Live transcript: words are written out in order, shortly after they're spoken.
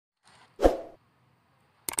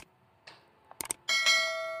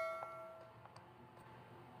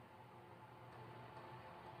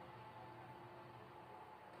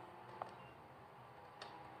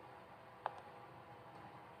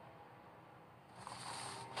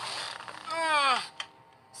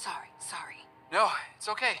It's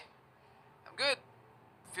okay. I'm good.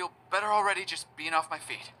 Feel better already just being off my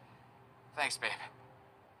feet. Thanks, babe.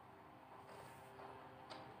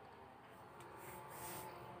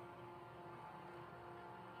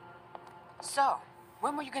 So,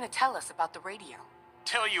 when were you gonna tell us about the radio?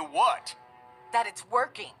 Tell you what? That it's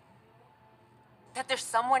working. That there's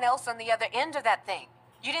someone else on the other end of that thing.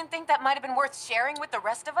 You didn't think that might have been worth sharing with the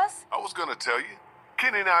rest of us? I was gonna tell you.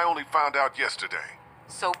 Kenny and I only found out yesterday.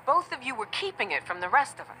 So both of you were keeping it from the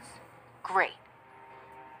rest of us. Great.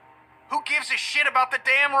 Who gives a shit about the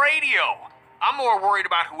damn radio? I'm more worried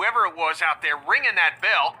about whoever it was out there ringing that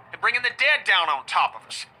bell and bringing the dead down on top of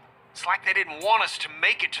us. It's like they didn't want us to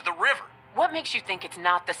make it to the river. What makes you think it's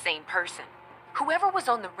not the same person? Whoever was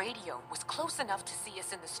on the radio was close enough to see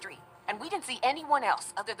us in the street, and we didn't see anyone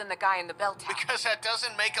else other than the guy in the bell tower. Because that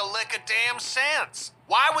doesn't make a lick of damn sense.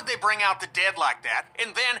 Why would they bring out the dead like that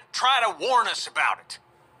and then try to warn us about it?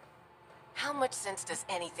 How much sense does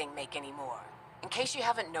anything make anymore? In case you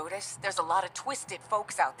haven't noticed, there's a lot of twisted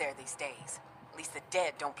folks out there these days. At least the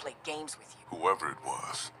dead don't play games with you. Whoever it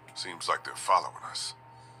was, seems like they're following us.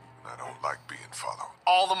 And I don't like being followed.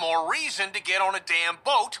 All the more reason to get on a damn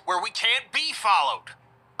boat where we can't be followed.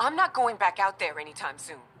 I'm not going back out there anytime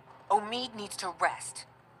soon. Omid needs to rest.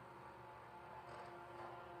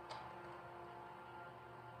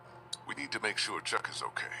 We need to make sure Chuck is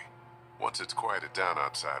okay. Once it's quieted down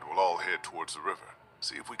outside, we'll all head towards the river.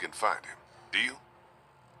 See if we can find him. Deal?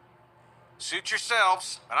 Suit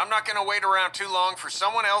yourselves, but I'm not gonna wait around too long for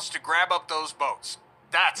someone else to grab up those boats.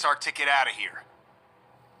 That's our ticket out of here.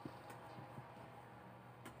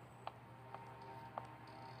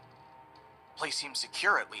 Place seems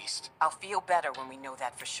secure at least. I'll feel better when we know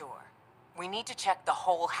that for sure. We need to check the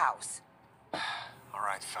whole house. All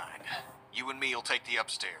right, fine. You and me will take the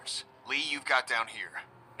upstairs. Lee, you've got down here.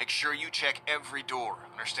 Make sure you check every door,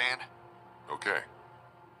 understand? Okay.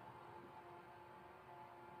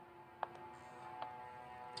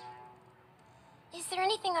 Is there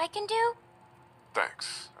anything I can do?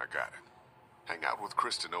 Thanks, I got it. Hang out with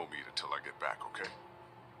Kristen and Omid until I get back, okay?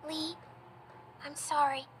 Lee, I'm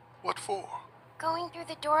sorry. What for? Going through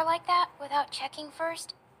the door like that without checking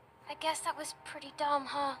first? I guess that was pretty dumb,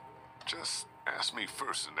 huh? Just ask me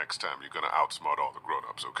first the next time you're gonna outsmart all the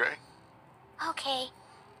grown-ups, okay? Okay.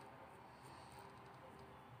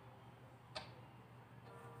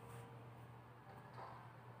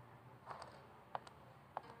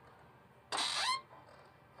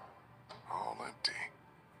 All empty.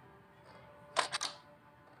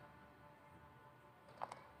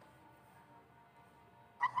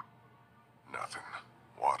 Nothing.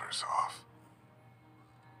 Water's off.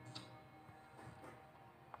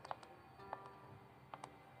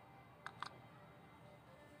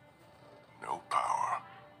 No power.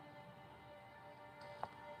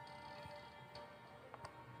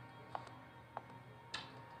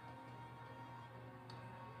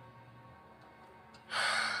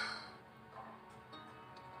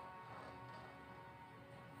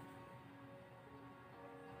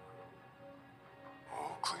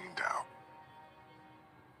 All cleaned out.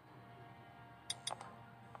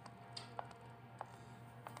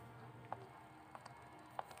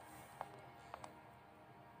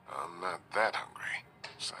 I'm not that hungry.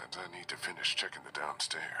 Besides, I need to finish checking the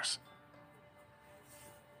downstairs.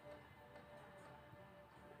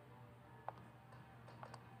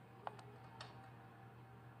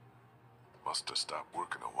 Must have stopped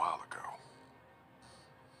working a while ago.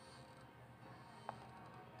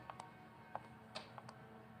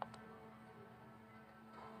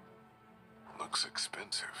 Looks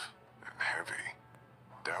expensive and heavy.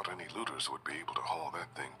 Doubt any looters would be able to haul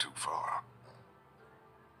that thing too far.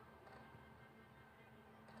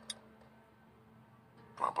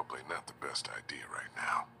 Probably not the best idea right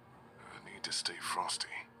now. I need to stay frosty.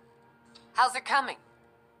 How's it coming?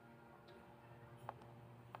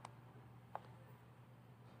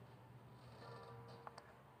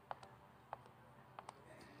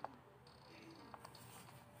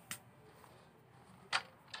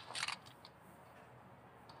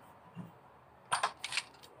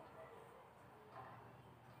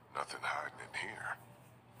 Nothing hiding in here.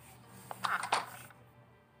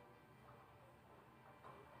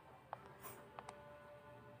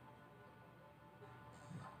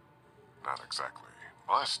 Not exactly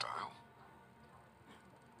my style.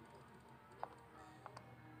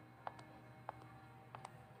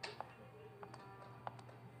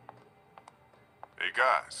 Hey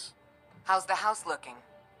guys, How's the house looking?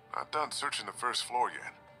 not done searching the first floor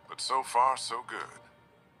yet, but so far so good.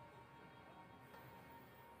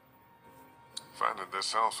 Finding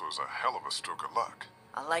this house was a hell of a stroke of luck.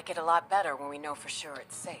 I'll like it a lot better when we know for sure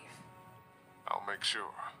it's safe. I'll make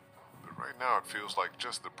sure. But right now it feels like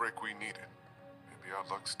just the break we needed. Maybe our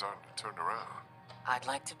luck's starting to turn around. I'd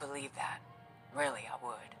like to believe that. Really, I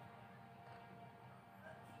would.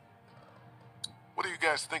 What do you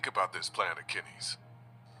guys think about this plan of Kenny's?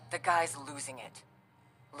 The guy's losing it.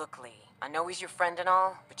 Look, Lee, I know he's your friend and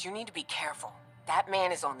all, but you need to be careful. That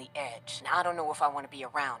man is on the edge, and I don't know if I want to be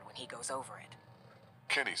around when he goes over it.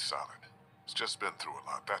 Kenny's solid. He's just been through a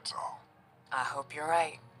lot, that's all. I hope you're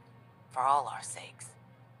right. For all our sakes.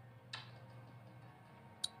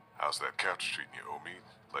 How's that couch treating you,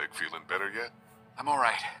 Omid? Leg feeling better yet? I'm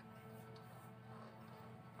alright.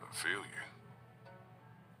 I feel you.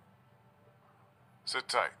 Sit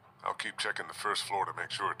tight. I'll keep checking the first floor to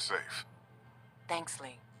make sure it's safe. Thanks,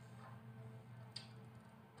 Lee.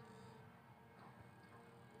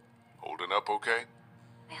 Holding up okay?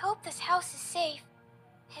 I hope this house is safe.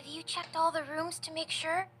 Have you checked all the rooms to make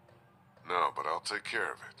sure? No, but I'll take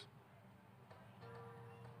care of it.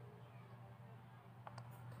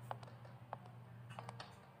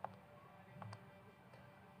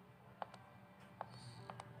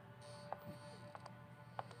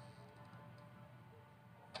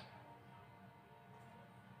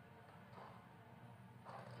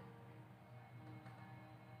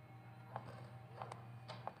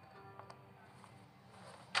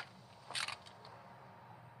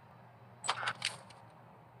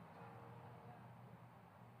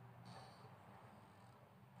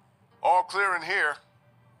 All clear in here.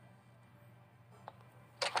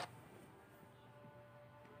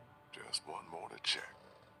 Just one more to check.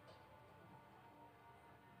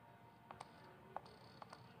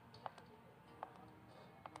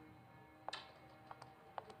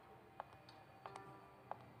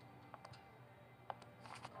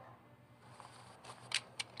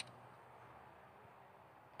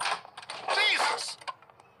 Jesus!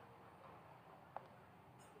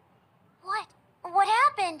 What? What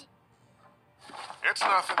happened? It's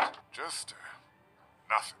nothing. Just,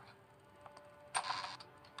 nothing.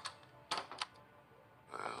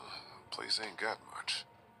 Well, the place ain't got much.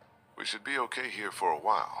 We should be okay here for a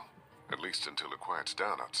while. At least until it quiets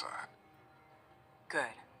down outside.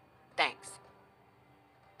 Good. Thanks.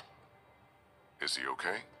 Is he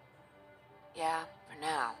okay? Yeah, for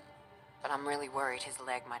now. But I'm really worried his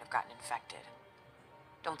leg might have gotten infected.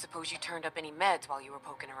 Don't suppose you turned up any meds while you were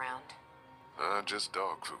poking around? Just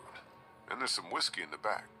dog food. And there's some whiskey in the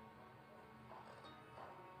back.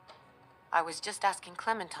 I was just asking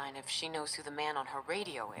Clementine if she knows who the man on her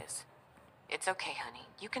radio is. It's okay, honey.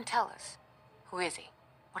 You can tell us. Who is he?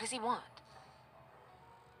 What does he want?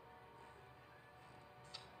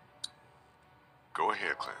 Go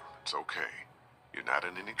ahead, Clem. It's okay. You're not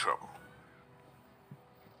in any trouble.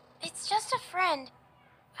 It's just a friend.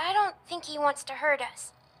 I don't think he wants to hurt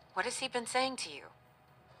us. What has he been saying to you?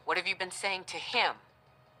 What have you been saying to him?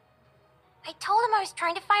 I told him I was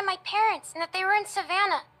trying to find my parents and that they were in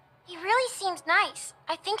Savannah. He really seems nice.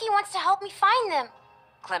 I think he wants to help me find them.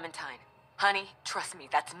 Clementine, honey, trust me,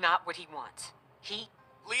 that's not what he wants.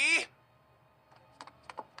 Lee?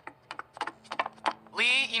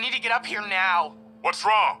 Lee, you need to get up here now. What's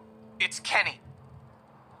wrong? It's Kenny.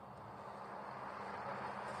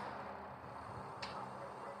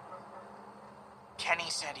 Kenny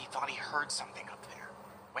said he thought he heard something up there.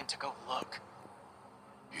 Went to go look.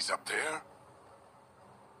 He's up there?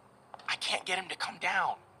 I can't get him to come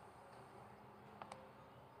down.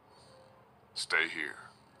 Stay here.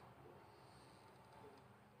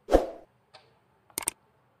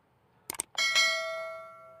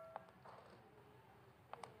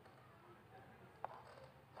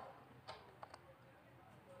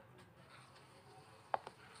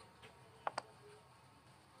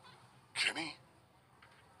 Kenny?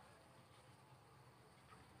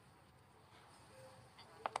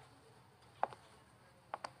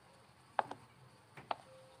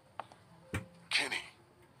 Kenny,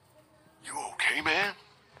 you okay, man?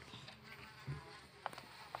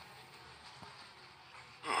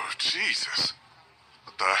 Oh, Jesus.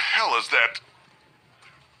 What the hell is that?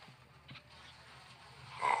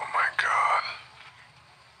 Oh, my God.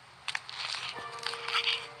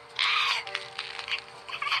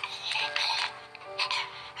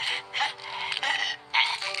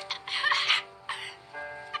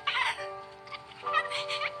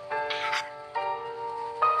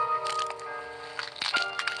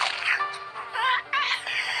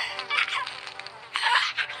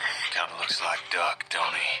 Kinda looks like Duck,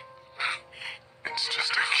 don't he? It's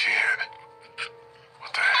just a kid.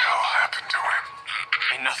 What the hell happened to him?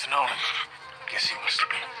 Ain't nothing on him. Guess he must have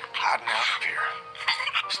been hiding out up here.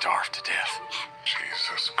 Starved to death.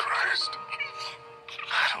 Jesus Christ.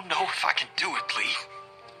 I don't know if I can do it, Lee.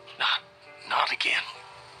 Not again.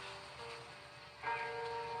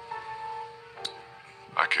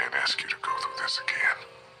 I can't ask you to go through this again.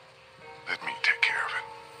 Let me take care of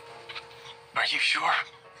it. Are you sure?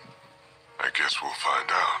 I guess we'll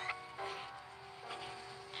find out.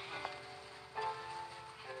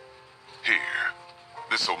 Here.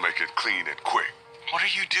 This'll make it clean and quick. What are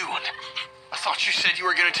you doing? I thought you said you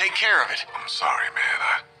were gonna take care of it. I'm sorry,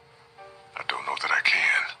 man. I don't know that I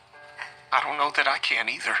can. I don't know that I can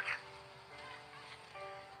either.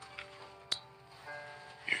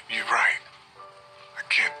 You're right. I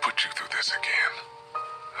can't put you through this again.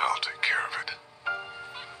 I'll take care of it.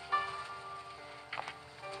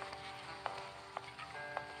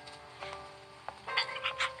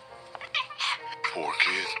 Poor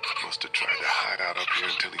kid. Must have tried to hide out up here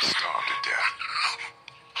until he starved to death.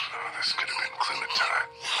 Oh, this could have been Clementine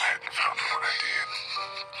if I hadn't found her when I did.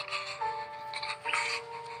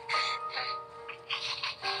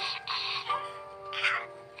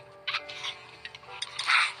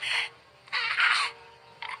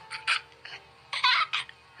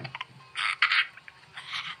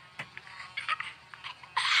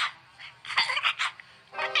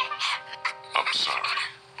 I'm sorry.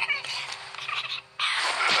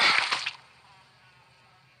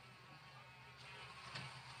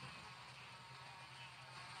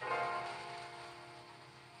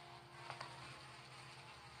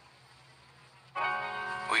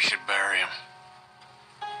 We should bury him.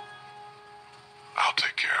 I'll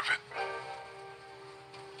take care of it.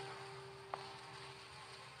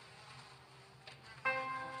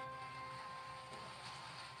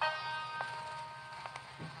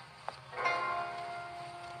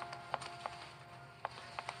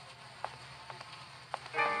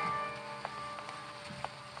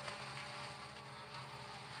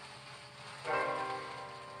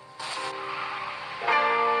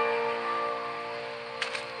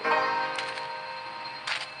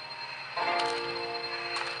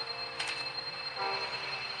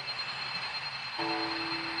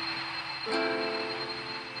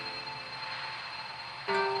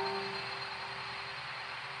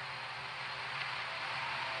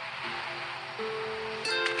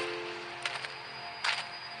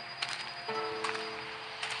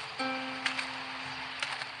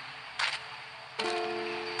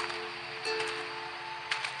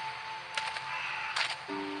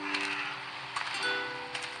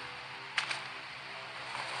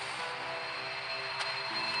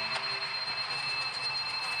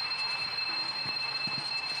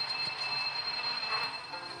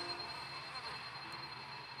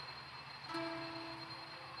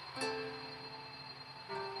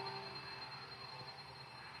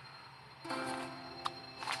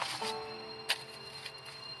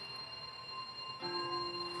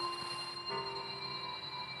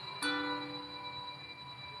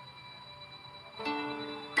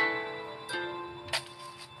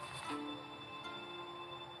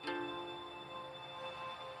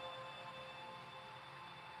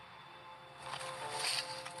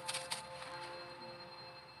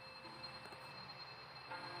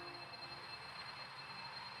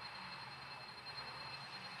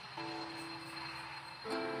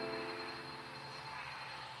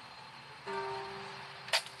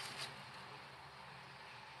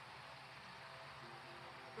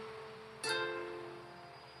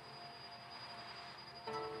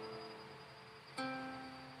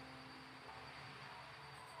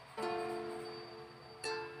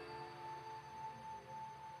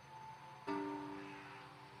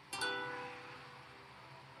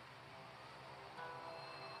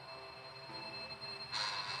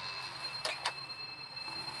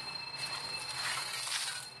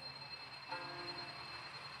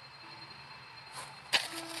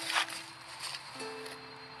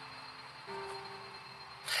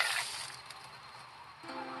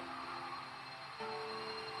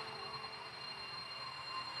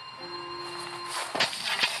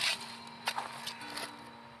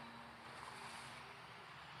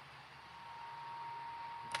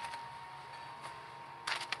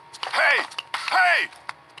 Hey!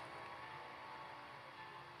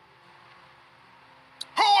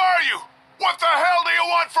 Who are you? What the hell do you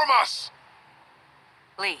want from us?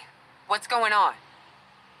 Lee, what's going on?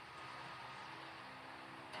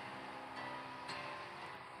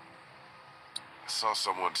 I saw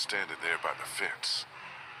someone standing there by the fence,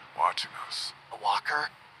 watching us. A walker?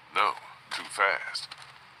 No, too fast.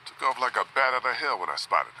 Took off like a bat out of hell when I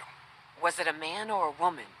spotted him. Was it a man or a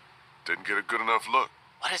woman? Didn't get a good enough look.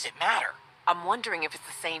 What does it matter? I'm wondering if it's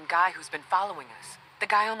the same guy who's been following us. The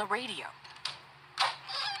guy on the radio.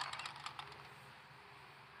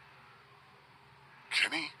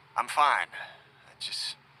 Kenny? I'm fine.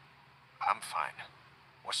 I'm fine.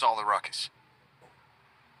 What's all the ruckus?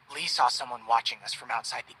 Lee saw someone watching us from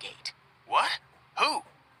outside the gate. What? Who?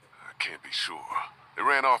 I can't be sure. They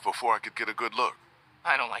ran off before I could get a good look.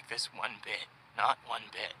 I don't like this one bit. Not one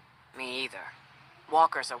bit. Me either.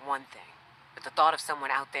 Walkers are one thing, but the thought of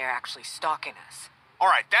someone out there actually stalking us.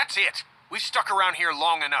 Alright, that's it. We've stuck around here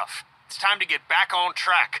long enough. It's time to get back on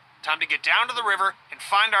track. Time to get down to the river and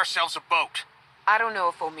find ourselves a boat. I don't know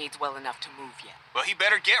if Omid's well enough to move yet. Well, he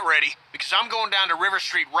better get ready, because I'm going down to River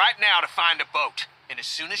Street right now to find a boat. And as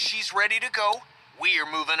soon as she's ready to go, we're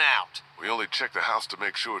moving out. We only checked the house to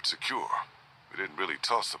make sure it's secure. We didn't really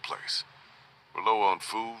toss the place. We're low on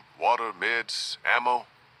food, water, meds, ammo.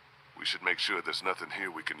 We should make sure there's nothing here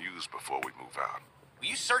we can use before we move out. Well,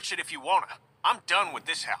 you search it if you wanna. I'm done with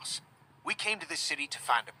this house. We came to this city to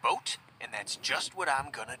find a boat, and that's just what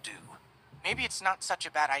I'm gonna do. Maybe it's not such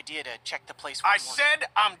a bad idea to check the place I one more. said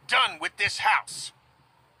I'm done with this house.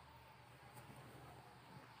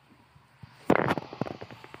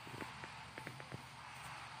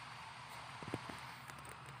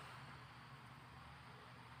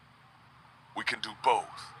 We can do both.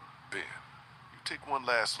 Ben, you take one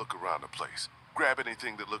last look around the place. Grab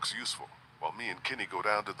anything that looks useful, while me and Kenny go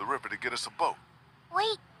down to the river to get us a boat.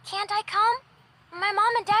 Wait, can't I come? My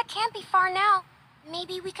mom and dad can't be far now.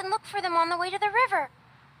 Maybe we can look for them on the way to the river.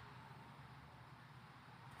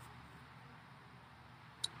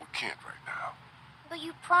 We can't right now. But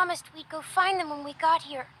you promised we'd go find them when we got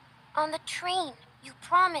here. On the train. You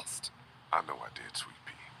promised. I know I did, Sweet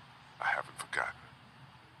Pea. I haven't forgotten.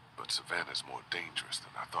 But Savannah's more dangerous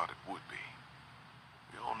than I thought it would be.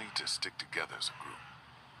 We all need to stick together as a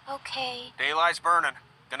group. Okay. Daylight's burning.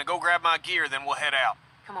 Gonna go grab my gear, then we'll head out.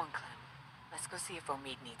 Come on, Clem. Let's go see if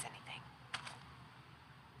Omid needs anything.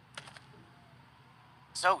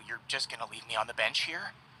 So, you're just gonna leave me on the bench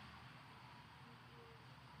here?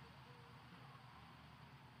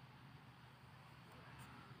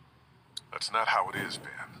 That's not how it is,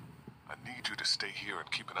 Ben. I need you to stay here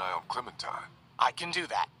and keep an eye on Clementine. I can do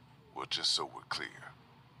that. Well, just so we're clear.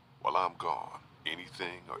 While I'm gone,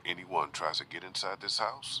 anything or anyone tries to get inside this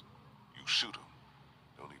house, you shoot them.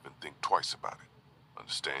 Don't even think twice about it.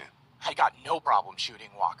 Understand? I got no problem shooting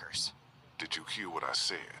walkers. Did you hear what I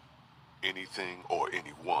said? Anything or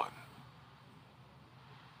anyone.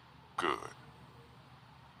 Good.